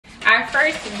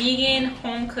first vegan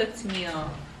home cooked meal.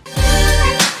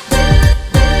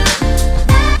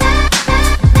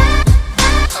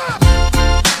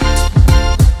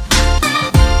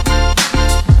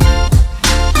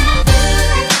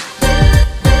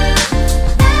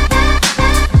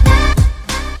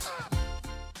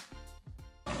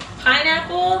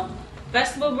 Pineapple,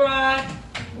 vegetable broth,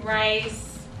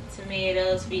 rice,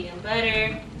 tomatoes, vegan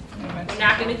butter. We're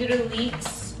not gonna do the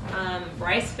leeks.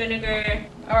 Rice vinegar.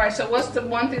 All right, so what's the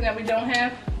one thing that we don't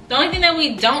have? The only thing that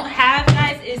we don't have,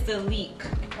 guys, is the leek.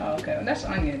 Oh, okay, well, that's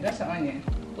onion. That's an onion.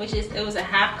 Which is, it was a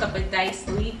half cup of diced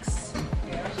leeks.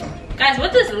 Yeah, that's onion. Guys,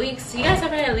 what does leeks? You guys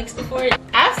ever had leeks before?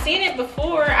 I've seen it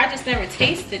before. I just never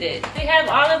tasted it. We have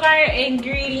all of our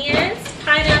ingredients: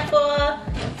 pineapple,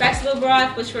 vegetable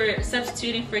broth, which we're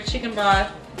substituting for chicken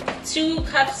broth, 2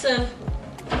 cups of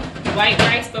white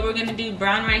rice, but we're gonna do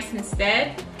brown rice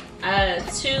instead.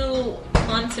 2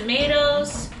 plum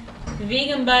tomatoes,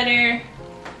 vegan butter,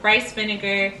 rice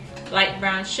vinegar, light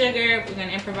brown sugar. We're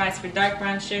gonna improvise for dark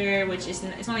brown sugar, which is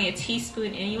it's only a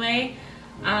teaspoon anyway.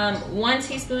 1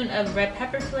 teaspoon of red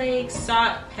pepper flakes,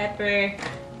 salt, pepper,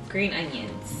 green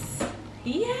onions.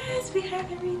 Yes, we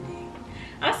have everything.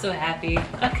 I'm so happy.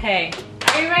 Okay,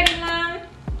 are you ready, Mom?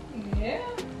 Yeah.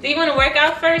 Do you want to work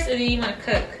out first, or do you want to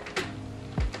cook?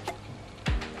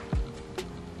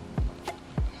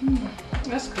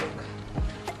 Let's cook.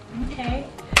 Okay.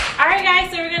 Alright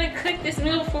guys, so we're gonna cook this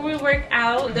meal before we work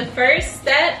out. The first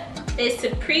step is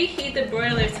to preheat the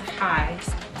broiler to high,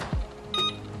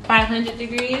 500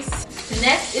 degrees.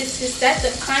 Next is to set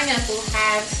the pineapple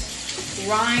halves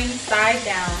rind side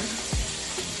down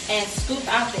and scoop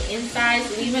out the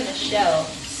insides, leaving a shell.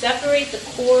 Separate the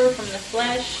core from the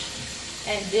flesh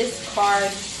and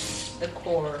discard the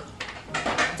core.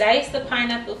 Dice the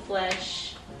pineapple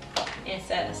flesh and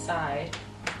set aside.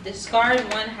 Discard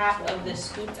 1/2 of the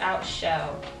scooped out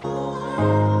shell.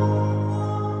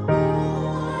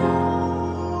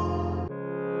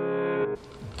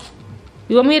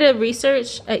 You want me to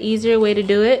research an easier way to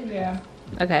do it? Yeah.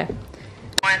 Okay.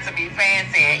 Want to be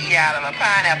fancy and eat out of a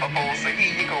pineapple bowl, so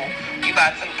here you go. You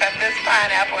about to cut this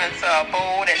pineapple into a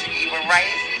bowl that you eat with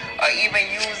rice, or even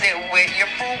use it with your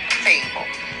fruit table.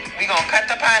 We're gonna cut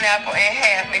the pineapple in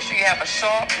half. Make sure you have a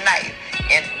sharp knife.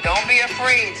 And don't be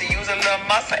afraid to use a little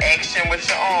muscle action with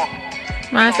your arm.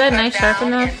 Mom, is that knife sharp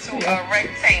enough? Into a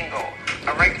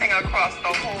rectangle across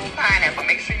the whole pineapple.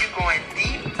 Make sure you're going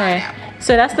deep Okay. pineapple.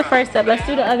 So that's the first step. Let's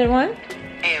do the other one.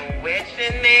 And wedge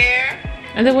in there.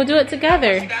 And then we'll do it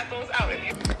together. You got those out of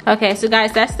you. Okay, so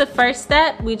guys, that's the first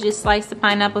step. We just sliced the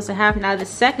pineapples in half. Now the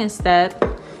second step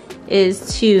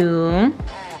is to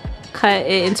cut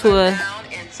it into a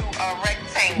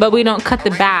rectangle. but we don't cut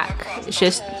the back. It's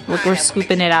just we're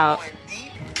scooping it out.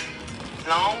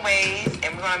 Long ways,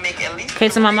 and we're gonna make at least. Okay,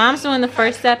 so my mom's doing the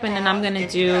first step, and then I'm gonna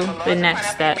do the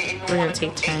next step. We're gonna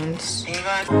take turns.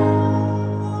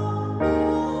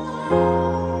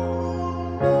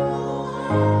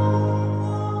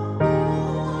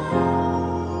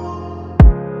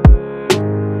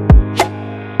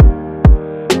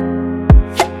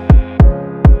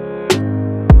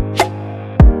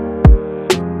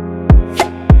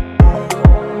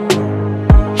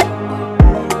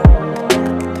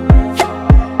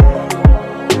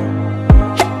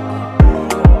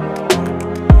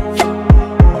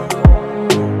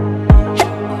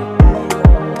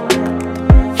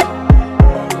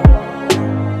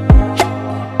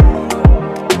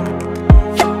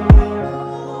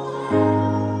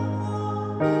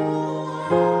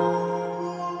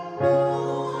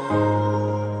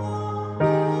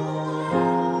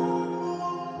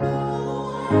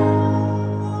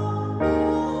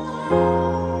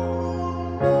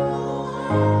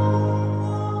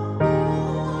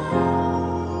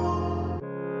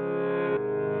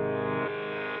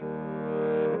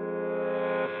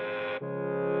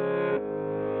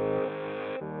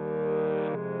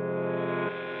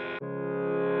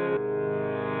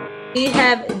 We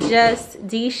have just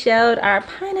de-shelled our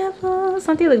pineapples.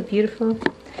 Don't they look beautiful? All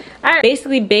right,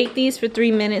 basically bake these for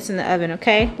 3 minutes in the oven,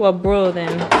 okay? Well, broil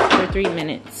them for 3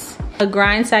 minutes.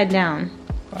 Grind side down.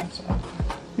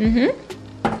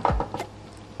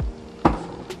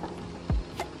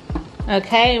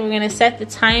 Okay, we're gonna set the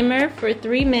timer for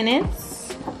 3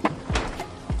 minutes.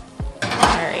 All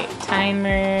right,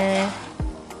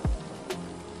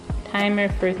 timer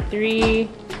for 3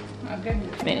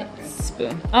 minutes.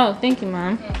 Spoon. Oh, thank you,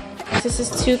 Mom. This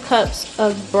is 2 cups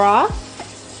of broth.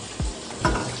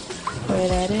 Pour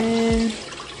that in.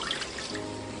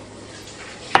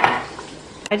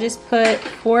 I just put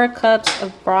 4 cups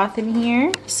of broth in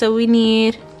here. So we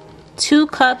need 2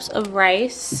 cups of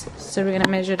rice. So we're gonna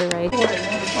measure the rice.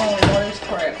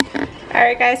 All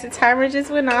right, guys, the timer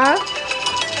just went off.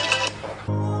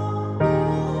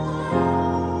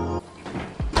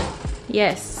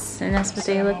 Yes, and that's what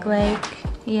they look like.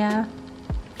 Yeah,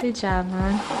 good job,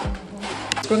 Mom.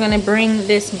 We're gonna bring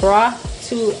this broth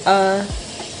to a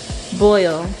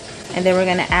boil, and then we're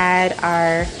gonna add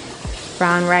our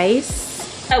brown rice.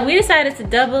 We decided to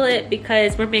double it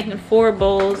because we're making 4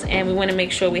 bowls and we want to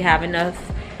make sure we have enough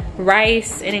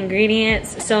rice and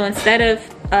ingredients. So instead of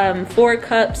 4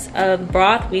 cups of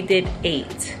broth, we did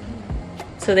 8.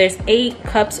 So there's 8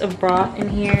 cups of broth in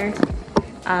here.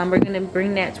 We're gonna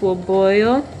bring that to a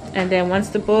boil, and then once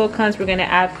the boil comes, we're gonna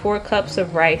add 4 cups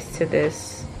of rice to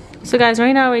this. So guys,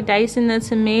 right now we're dicing the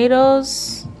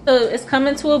tomatoes. So it's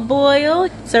coming to a boil,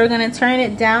 so we're gonna turn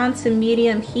it down to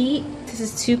medium heat. This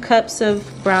is 2 cups of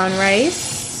brown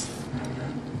rice,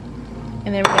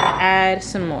 and then we're gonna add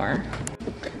some more.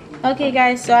 Okay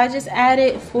guys, so I just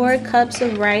added 4 cups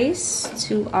of rice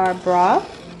to our broth,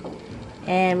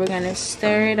 and we're gonna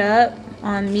stir it up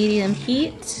on medium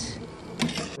heat.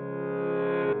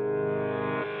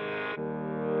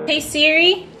 Hey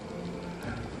Siri,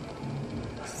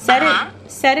 set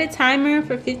a timer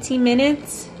for 15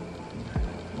 minutes.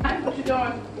 What you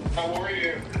doing? How are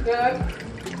you? Good.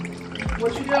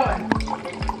 What you doing?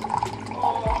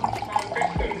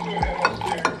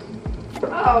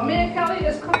 Oh, me and Kelly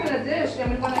just cooking a dish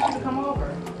and we wanted you to come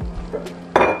over.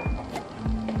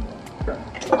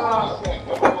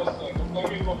 Let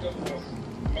me look at this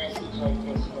message I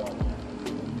just got.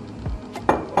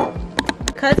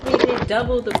 Because we did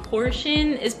double the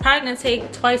portion, it's probably gonna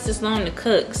take twice as long to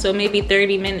cook, so maybe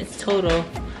 30 minutes total.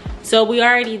 So we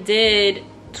already did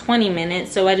 20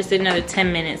 minutes, so I just did another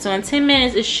 10 minutes. So in 10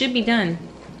 minutes, it should be done.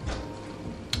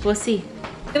 We'll see.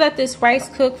 We let this rice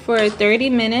cook for 30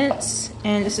 minutes,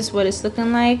 and this is what it's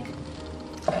looking like.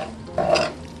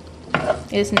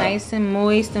 It's nice and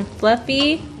moist and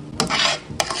fluffy.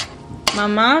 My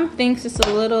mom thinks it's a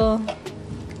little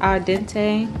al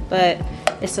dente, but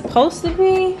it's supposed to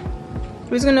be.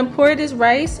 We're just gonna pour this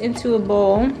rice into a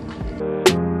bowl.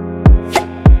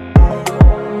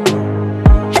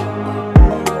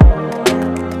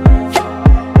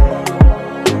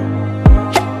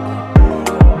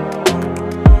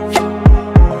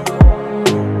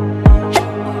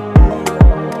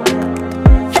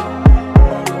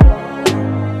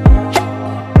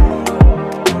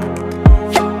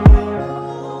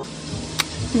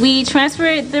 We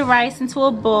transferred the rice into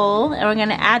a bowl, and we're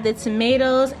gonna add the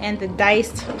tomatoes and the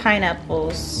diced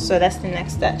pineapples. So that's the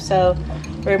next step. So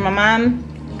where my mom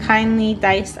kindly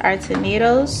diced our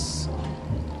tomatoes,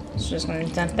 so just gonna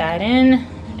dump that in,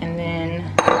 and then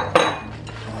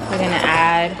we're gonna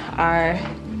add our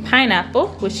pineapple,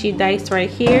 which she diced right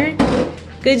here.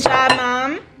 Good job,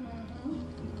 Mom.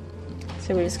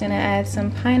 So we're just gonna add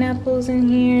some pineapples in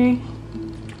here.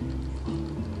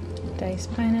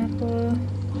 Diced pineapple.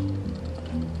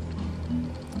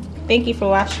 Thank you for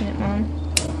watching it, Mom.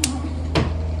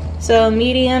 So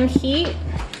medium heat,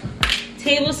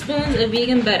 tablespoons of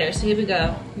vegan butter. So here we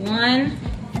go. 1,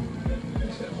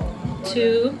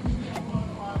 2,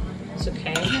 it's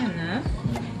okay, not enough.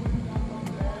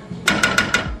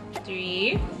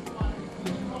 3,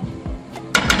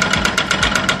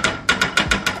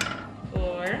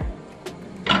 4,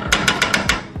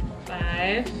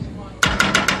 5,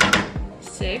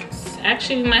 6.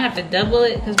 Actually, we might have to double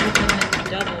it because we're doing it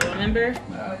double, remember?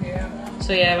 Oh, yeah.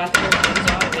 So yeah, about 4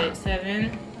 cups all of it.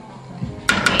 7,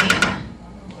 8,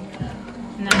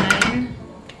 9,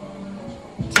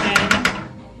 10,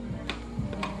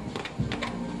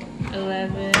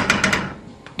 11,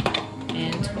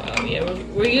 and 12. Yeah,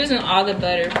 we're using all the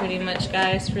butter pretty much,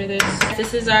 guys, for this.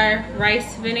 This is our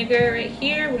rice vinegar right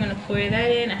here. We're gonna pour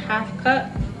that in, a half cup.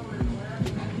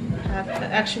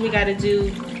 Actually, we gotta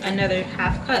do another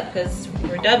half cup because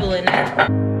we're doubling it.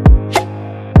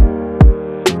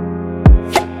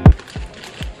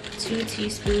 2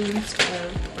 teaspoons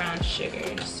of brown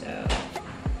sugar, so.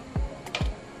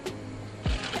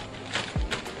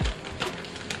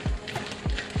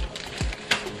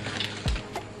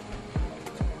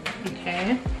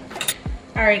 Okay.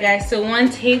 All right, guys, so 1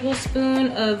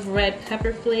 tablespoon of red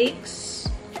pepper flakes.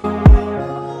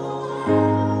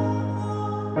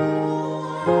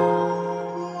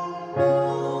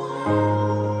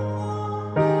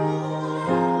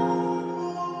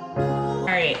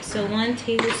 So 1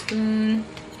 tablespoon,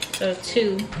 so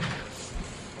 2.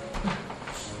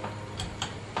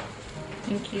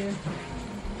 Thank you.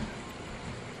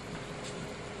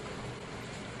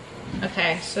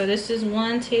 Okay, so this is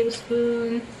 1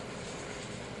 tablespoon,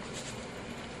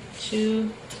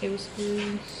 2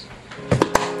 tablespoons.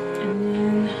 And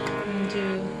then I'm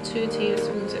gonna do 2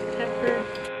 tablespoons of pepper.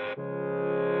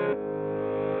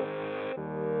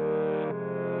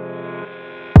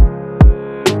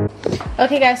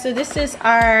 Okay guys, so this is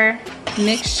our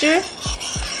mixture.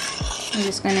 I'm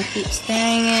just gonna keep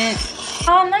stirring it.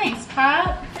 Oh, nice,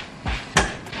 Pop.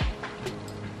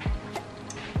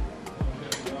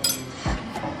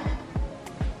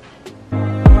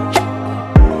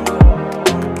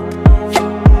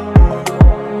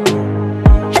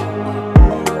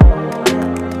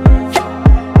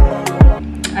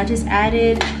 I just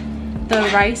added the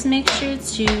rice mixture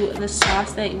to the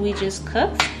sauce that we just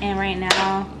cooked, and right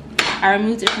now I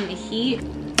removed it from the heat.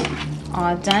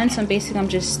 All done. So basically I'm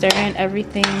just stirring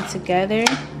everything together.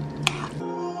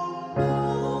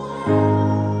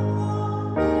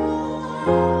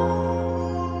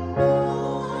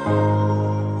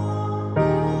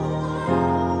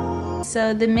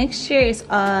 So the mixture is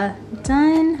all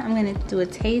done. I'm gonna do a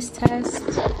taste test.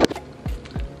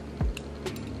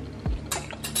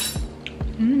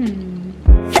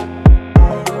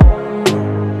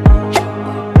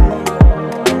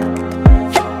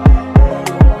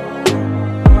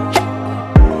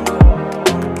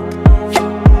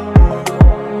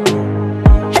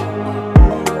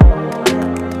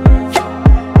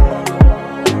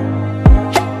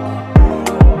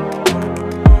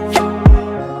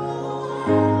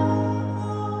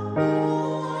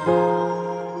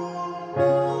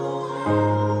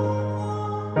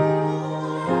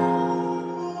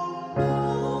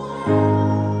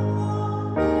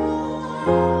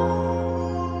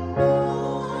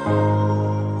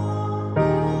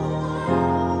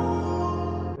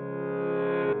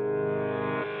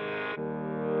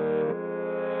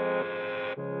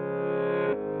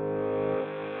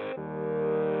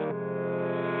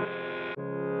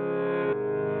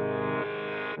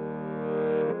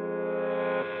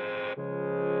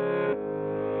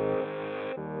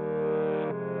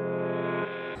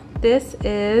 This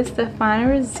is the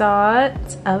final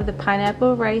result of the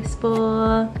pineapple rice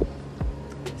bowl.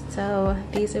 So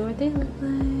these are what they look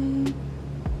like.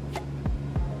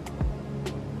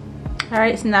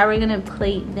 Alright, so now we're gonna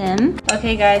plate them.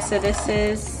 Okay guys, so this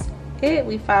is it.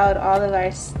 We followed all of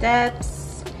our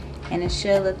steps and it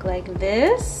should look like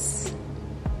this.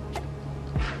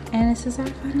 And this is our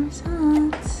final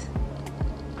result.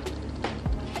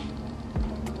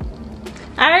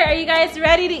 Alright, are you guys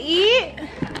ready to eat?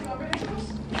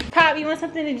 Pop, you want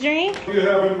something to drink? What do you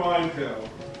have in mind, Cal?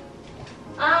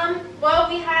 Well,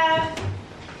 we have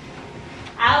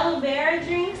aloe vera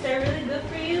drinks. They're really good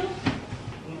for you.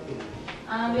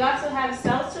 We also have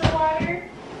seltzer water.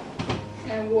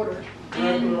 And water.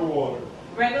 Regular water.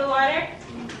 Regular water?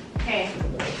 Okay.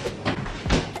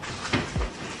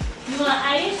 You want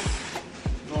ice?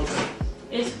 No, thanks.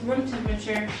 It's room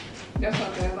temperature. That's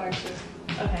not bad, I like this.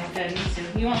 Okay, good. Me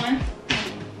too. You want one?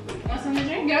 Want something to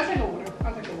drink? Yeah, I'll take a water.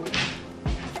 I'll take a water.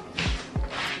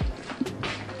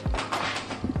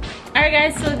 Alright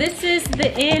guys, so this is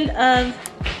the end of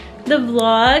the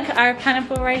vlog. Our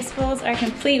pineapple rice bowls are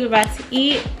complete. We're about to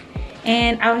eat.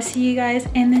 And I will see you guys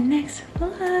in the next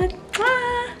vlog.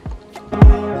 Bye!